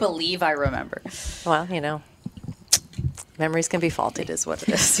 I believe I remember. Well, you know. Memories can be faulty. It is what it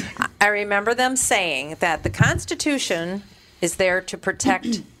is. I remember them saying that the Constitution is there to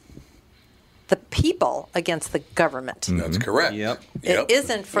protect the people against the government. Mm-hmm. That's correct. Yep. It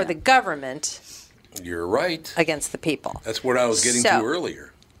isn't for the government. You're right. Against the people. That's what I was getting to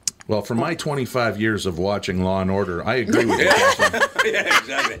earlier. Well, from my 25 years of watching Law and Order, I agree with you, Catherine. Yeah,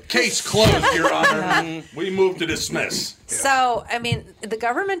 exactly. Case closed, Your Honor. We move to dismiss. So, I mean, the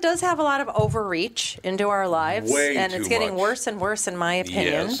government does have a lot of overreach into our lives, Way and it's too getting much. worse and worse, in my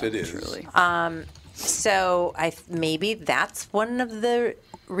opinion. Yes, it is. Truly. So maybe that's one of the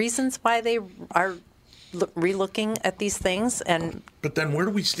reasons why they are relooking at these things. But then where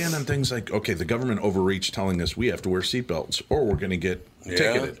do we stand on things like, okay, the government overreached telling us we have to wear seatbelts or we're going to get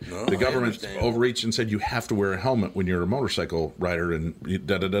ticketed. No, the I government understand. overreached and said you have to wear a helmet when you're a motorcycle rider and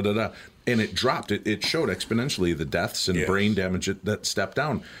da-da-da-da-da. And it dropped. It showed exponentially the deaths and brain damage that stepped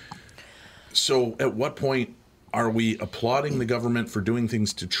down. So at what point are we applauding the government for doing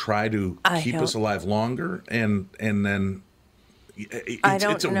things to try to keep us alive longer? And then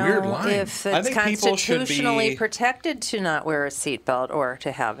it's a weird line. If it's constitutionally protected to not wear a seatbelt or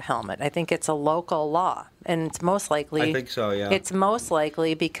to have a helmet. I think it's a local law, and it's most likely. I think so. Yeah. It's most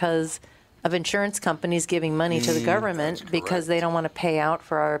likely because of insurance companies giving money to the government because they don't want to pay out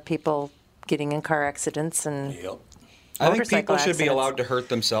for our people getting in car accidents and. Yep. I think people should be allowed to hurt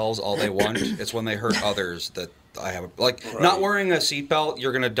themselves all they want. It's when they hurt others that I have not wearing a seatbelt.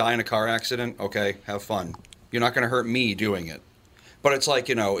 You're going to die in a car accident. Okay, have fun. You're not going to hurt me doing it. But it's like,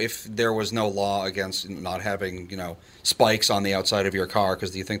 if there was no law against not having, spikes on the outside of your car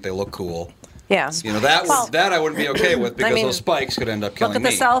because you think they look cool. Yeah. That I wouldn't be okay with because those spikes could end up killing me. Look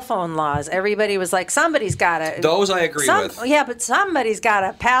at the cell phone laws. Everybody was like, somebody's got to. Those I agree with. Yeah, but somebody's got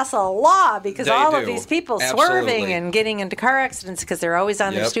to pass a law because of these people swerving and getting into car accidents because they're always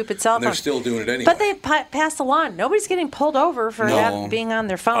on their stupid cell phone. They're still doing it anyway. But they passed a law. Nobody's getting pulled over for being on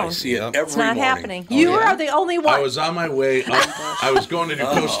their phone. I see it every It's not morning. happening. You are the only one. I was on my way up. I was going to do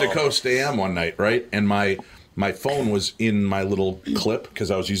Coast to Coast AM one night, right? And my phone was in my little clip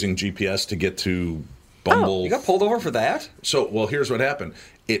because I was using GPS to get to Bumble. You got pulled over for that? So, here's what happened.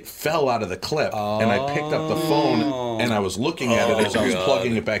 It fell out of the clip, and I picked up the phone, and I was looking at it as I was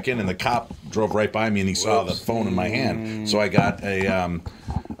plugging it back in, and the cop drove right by me, and he saw the phone in my hand. So I got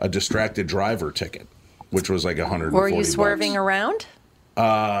a distracted driver ticket, which was like $140. Were you swerving around?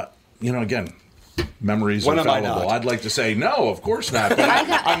 Again, memories When are am I fallible. not? I'd like to say no, of course not. But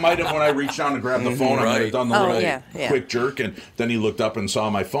I might have, when I reached down to grab the phone, I might have done the little quick jerk, and then he looked up and saw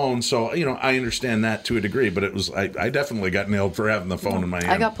my phone. So, I understand that to a degree, but it was I definitely got nailed for having the phone in my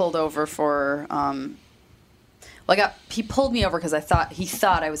hand. I got pulled over for. He pulled me over because he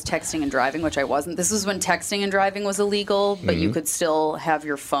thought I was texting and driving, which I wasn't. This was when texting and driving was illegal, but you could still have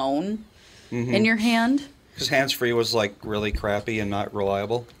your phone in your hand. Because hands-free was really crappy and not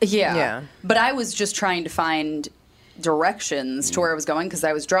reliable. Yeah. But I was just trying to find directions to where I was going because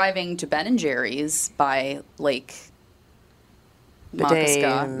I was driving to Ben and Jerry's by Lake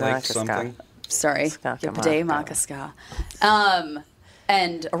Makaska. Lake something. Sorry. Bidet Makaska.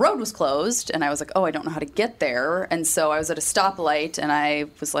 And a road was closed, and I was like, I don't know how to get there. And so I was at a stoplight, and I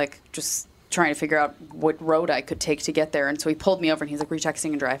was just trying to figure out what road I could take to get there. And so he pulled me over, and he's like, were you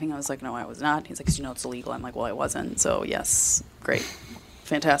texting and driving? I was like, no, I was not. He's like, it's illegal. I'm like, well, I wasn't. So, yes, great.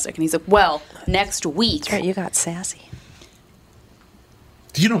 Fantastic. And he's like, well, next week. That's right, you got sassy.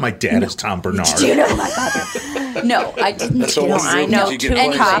 Do you know my dad is Tom Bernard? Do you know my father? No, I didn't. I know two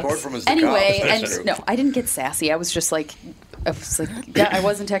cops. Anyway, I didn't get sassy. I was just like, I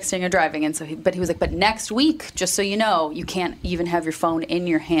wasn't texting or driving, and so but he was like, but next week, just so you know, you can't even have your phone in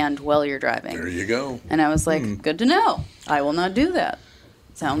your hand while you're driving. There you go. And I was like, good to know. I will not do that.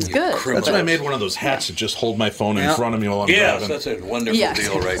 Sounds good. That's why I made one of those hats that just hold my phone in front of me while I'm driving. Yes, that's a wonderful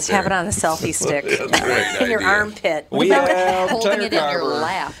deal right Just there. have it on a selfie stick. In your armpit. Holding it in your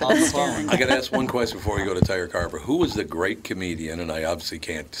lap. I got to ask one question before we go to Tire Carver. Who was the great comedian, and I obviously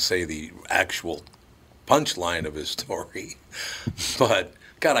can't say the actual punchline of his story, but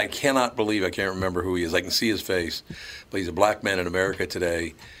God, I cannot believe I can't remember who he is. I can see his face, but he's a black man in America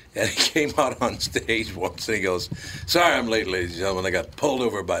today. And he came out on stage once and he goes, sorry I'm late, ladies and gentlemen. I got pulled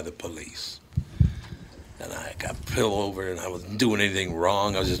over by the police. And I got pulled over and I wasn't doing anything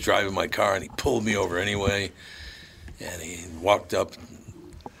wrong. I was just driving my car and he pulled me over anyway. And he walked up.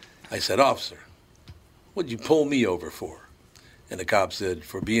 I said, officer, what'd you pull me over for? And the cop said,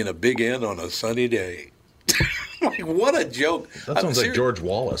 for being a big N on a sunny day. Like, what a joke. That sounds like George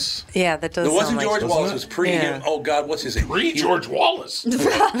Wallace. Yeah, that does It wasn't sound George like Wallace. It was pre him. Oh, God, what's his name? Pre-George Wallace.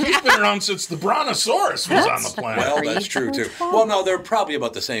 He's been around since the Brontosaurus was on the planet. Well, that's true, too. Well, no, they're probably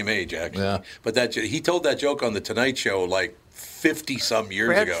about the same age, actually. Yeah. But he told that joke on The Tonight Show 50-some years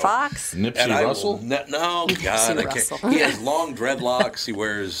Red ago. Fox? Nipsey Russell? No, God, I can't. He has long dreadlocks. He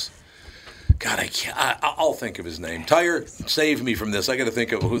wears... God, I can't. I'll think of his name. Tire, save me from this. I got to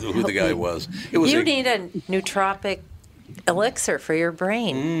think of who the guy was. You need a nootropic elixir for your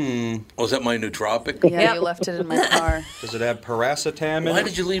brain. Was that my nootropic? Yeah, you left it in my car. Does it have paracetam in Why it?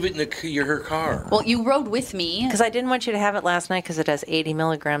 did you leave it in her car? Well, you rode with me. Because I didn't want you to have it last night because it has 80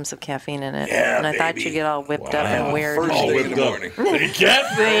 milligrams of caffeine in it. Yeah, and I thought baby. you'd get all whipped up and weird. First thing in the morning. Hey,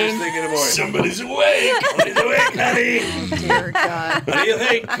 caffeine. First thing in the morning. Somebody's awake. Somebody's awake, honey. Dear God. What do you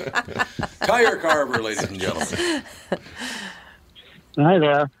think? Tire Carver, ladies and gentlemen. Hi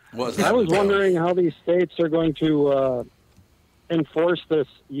there. I was wondering how these states are going to enforce this.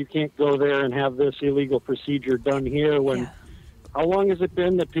 You can't go there and have this illegal procedure done here. How long has it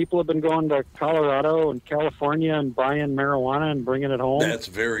been that people have been going to Colorado and California and buying marijuana and bringing it home? That's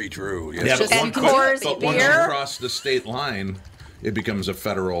very true. Yeah, Yes. but once you cross the state line, it becomes a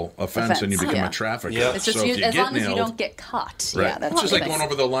federal offense and you become a trafficker. It's just So if you as get long as you nailed, don't get caught. right. Yeah, that's it's just the like thing. going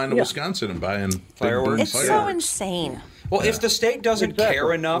over the line to Wisconsin and buying Fireworks. It's so insane. Well, if the state doesn't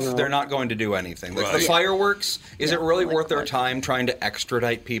care enough, they're not going to do anything. Like the Right. fireworks, is it really worth their time trying to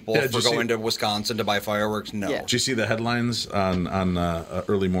extradite people Yeah, for did you see- going to Wisconsin to buy fireworks? No. Did you see the headlines on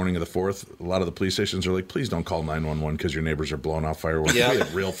early morning of the 4th? A lot of the police stations are like, please don't call 911 because your neighbors are blowing off fireworks. Yeah. We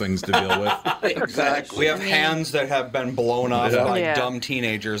have real things to deal with. Exactly. We have hands that have been blown off Yeah. by Yeah. dumb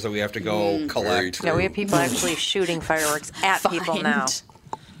teenagers that we have to go collect. No, we have people actually shooting fireworks at people now.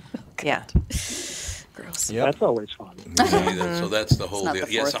 Yeah. Gross. That's always fun. So that's the whole not deal.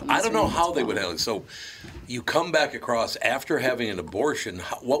 the Yes, fourth one I this don't know week, how it's they would handle it. So you come back across after having an abortion,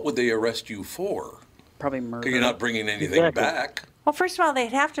 what would they arrest you for? Probably murder. Because you're not bringing anything back. Well, first of all,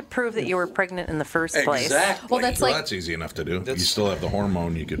 they'd have to prove that you were pregnant in the first place. Exactly. Well, that's Well, like that's easy enough to do. You still have the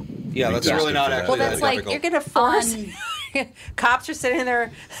hormone. You could. Yeah, be that's really tested not for that. actually Well, that's like You're going to force. Cops are sitting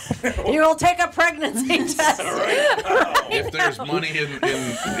there. You will take a pregnancy test. If there's money in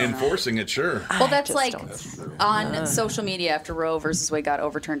enforcing it, sure. Well, that's like on social media after Roe versus Wade got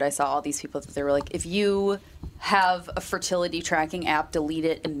overturned. I saw all these people that they were like, if you have a fertility tracking app, delete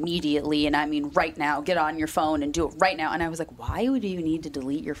it immediately. And I mean, right now, get on your phone and do it right now. And I was like, why would you need to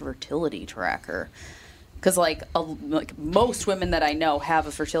delete your fertility tracker? Because like most women that I know have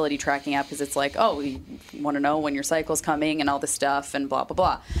a fertility tracking app because it's like, oh, you want to know when your cycle's coming and all this stuff and blah, blah,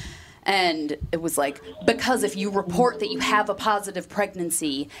 blah. And it was like, because if you report that you have a positive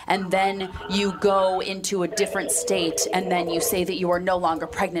pregnancy and then you go into a different state and then you say that you are no longer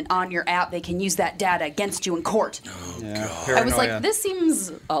pregnant on your app, they can use that data against you in court. Oh, God. I was like, this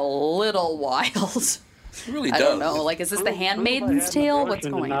seems a little wild. It really I does. don't know. Like, is this the Handmaid's Tale? What's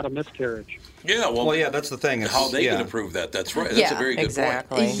going Not a on? miscarriage. Yeah, well, yeah, that's the thing. How they yeah. going to prove that? That's right. That's Yeah, a very good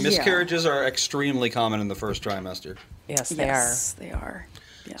point. Miscarriages are extremely common in the first trimester. Yes, they are.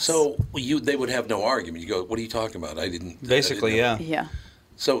 Yes. So they would have no argument. You go, what are you talking about? I didn't. Basically, I didn't know. yeah. Yeah.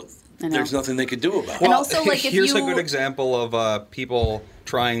 So I know. there's nothing they could do about it. And also, like, if here's a you- good example of people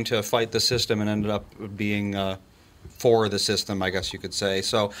trying to fight the system and ended up being for the system, I guess you could say.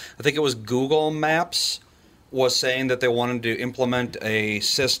 So I think it was Google Maps was saying that they wanted to implement a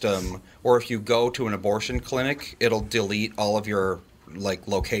system where if you go to an abortion clinic, it'll delete all of your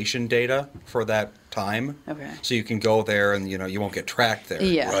location data for that time. Okay. So you can go there and you won't get tracked there.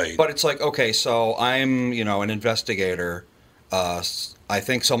 Yeah. Right. But it's like, okay, so I'm an investigator. I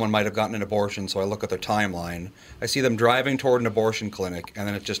think someone might have gotten an abortion, so I look at their timeline. I see them driving toward an abortion clinic, and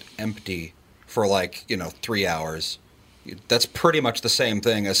then it's just empty for 3 hours. That's pretty much the same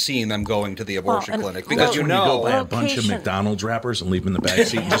thing as seeing them going to the abortion clinic because when you go buy a bunch of McDonald's wrappers and leave them in the back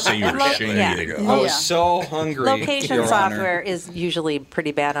seat and just say you're ashamed to go. I was so hungry. Location Your software Honor. is usually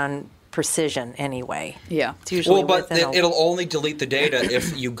pretty bad on precision anyway. Yeah. It's usually Well, but within a- it'll only delete the data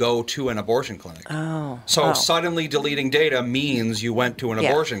if you go to an abortion clinic. So suddenly deleting data means you went to an Yeah.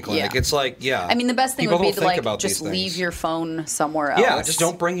 abortion clinic. Yeah. It's like, yeah. I mean, the best thing people would be don't to think about just these things. leave your phone somewhere else. Yeah, just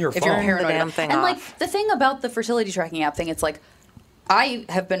don't bring your If you're phone. paranoid. The damn thing and off. like the thing about the fertility tracking app thing, it's like I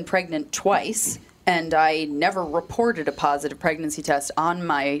have been pregnant twice, and I never reported a positive pregnancy test on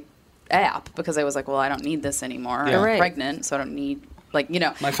my app because I was like, well, I don't need this anymore. Yeah. I'm Right. pregnant, so I don't need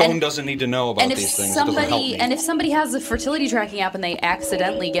My phone and- doesn't need to know about and if these things. It doesn't help somebody me. and if somebody has a fertility tracking app and they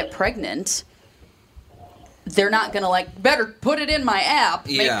accidentally get pregnant, they're not gonna better put it in my app.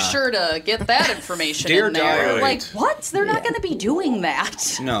 Yeah. Make sure to get that information Dear in there. diary. Like what? They're not gonna be doing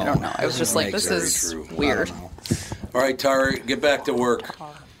that. No, I don't know. I was just like, this Very is true. weird. All right, Tara, get back to work.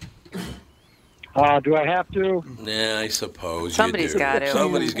 Do I have to? Yeah, I suppose Somebody's you do. got to.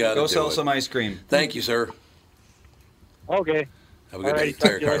 Somebody's got to Go do sell it. some ice cream. Thank you, sir. Okay. Have a good All day, right,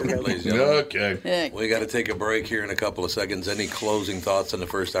 Tara talk to you Carver, later, ladies and gentlemen. Okay. We got to take a break here in a couple of seconds. Any closing thoughts on the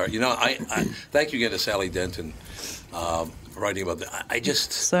first hour? I thank you again to Sally Denton writing about that. I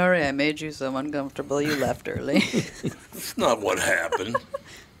just... Sorry, I made you so uncomfortable. You left early. It's not what happened.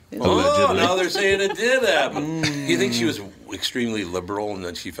 Oh, now they're saying it did happen. Do you think she was extremely liberal and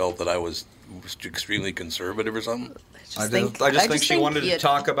that she felt that I was extremely conservative or something? I just think she wanted to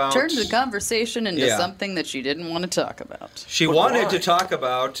talk about... Turned the conversation into something that she didn't want to talk about. She wanted to talk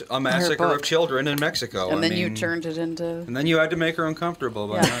about a massacre of children in Mexico. And then you turned it into... And then you had to make her uncomfortable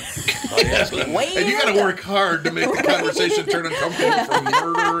by that. And you got to work hard to make the conversation turn uncomfortable from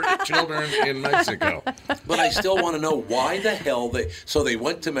murder children in Mexico. But I still want to know why the hell they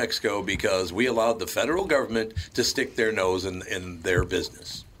went to Mexico because we allowed the federal government to stick their nose in their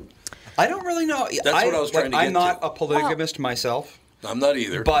business. I don't really know. That's what I was trying to get I'm not a polygamist myself. I'm not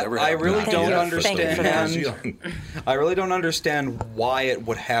either. But I really don't understand. I really don't understand why it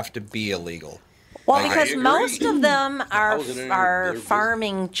would have to be illegal. Well, because most of them are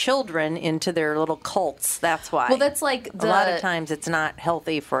farming children into their little cults. That's why. Well, that's like a lot of times it's not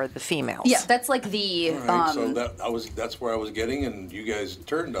healthy for the females. Yeah, that's like the. Right, so that's where I was getting, and you guys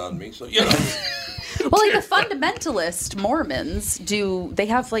turned on me. So you know. Well, like the fundamentalist Mormons they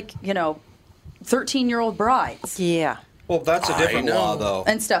have 13-year-old brides. Yeah. Well, that's a different law, though.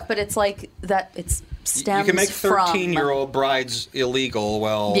 And stuff, but it's like that. Stems you can make from 13-year-old brides illegal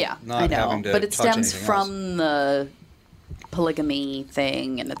while not having to but it touch stems anything from the polygamy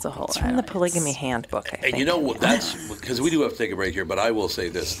thing, and it's a whole. It's from the polygamy handbook. I think. And you know that's because we do have to take a break here, but I will say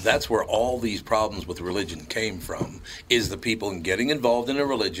this: that's where all these problems with religion came from. Is the people getting involved in a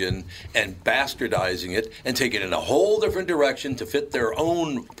religion and bastardizing it and taking it in a whole different direction to fit their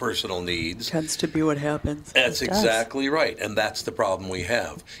own personal needs. Tends to be what happens. That's exactly right, and that's the problem we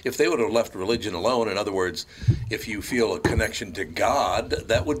have. If they would have left religion alone, in other words, if you feel a connection to God,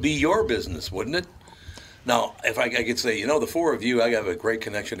 that would be your business, wouldn't it? Now, if I could say, the four of you, I have a great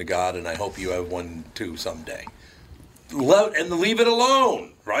connection to God, and I hope you have one too someday. And leave it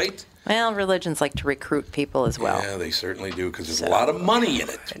alone, right? Well, religions like to recruit people as well. Yeah, they certainly do, because there's a lot of money in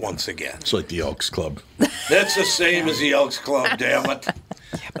it, once again. It's like the Elks Club. That's the same as the Elks Club, damn it.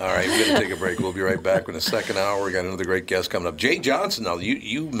 All right, we're going to take a break. We'll be right back in the second hour. We got another great guest coming up. Jay Johnson, now,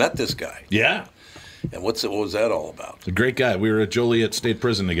 you met this guy. Yeah. And what was that all about? A great guy. We were at Joliet State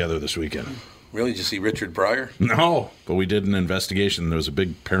Prison together this weekend. Really? Did you see Richard Pryor? No, but we did an investigation. There was a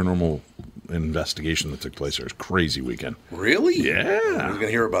big paranormal investigation that took place. It was a crazy weekend. Really? Yeah. We're going to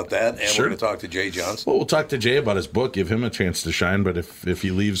hear about that, and Sure. we're going to talk to Jay Johnson. Well, we'll talk to Jay about his book, give him a chance to shine, but if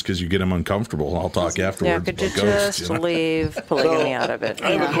he leaves because you get him uncomfortable, I'll talk afterwards. Yeah, could you about ghosts, just leave polygamy out of it?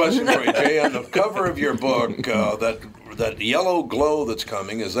 I have a question for you, Jay. On the cover of your book, that yellow glow that's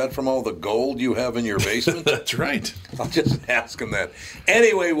coming, is that from all the gold you have in your basement? That's right. I'll just ask him that.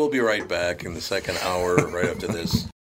 Anyway, we'll be right back in the second hour right after this.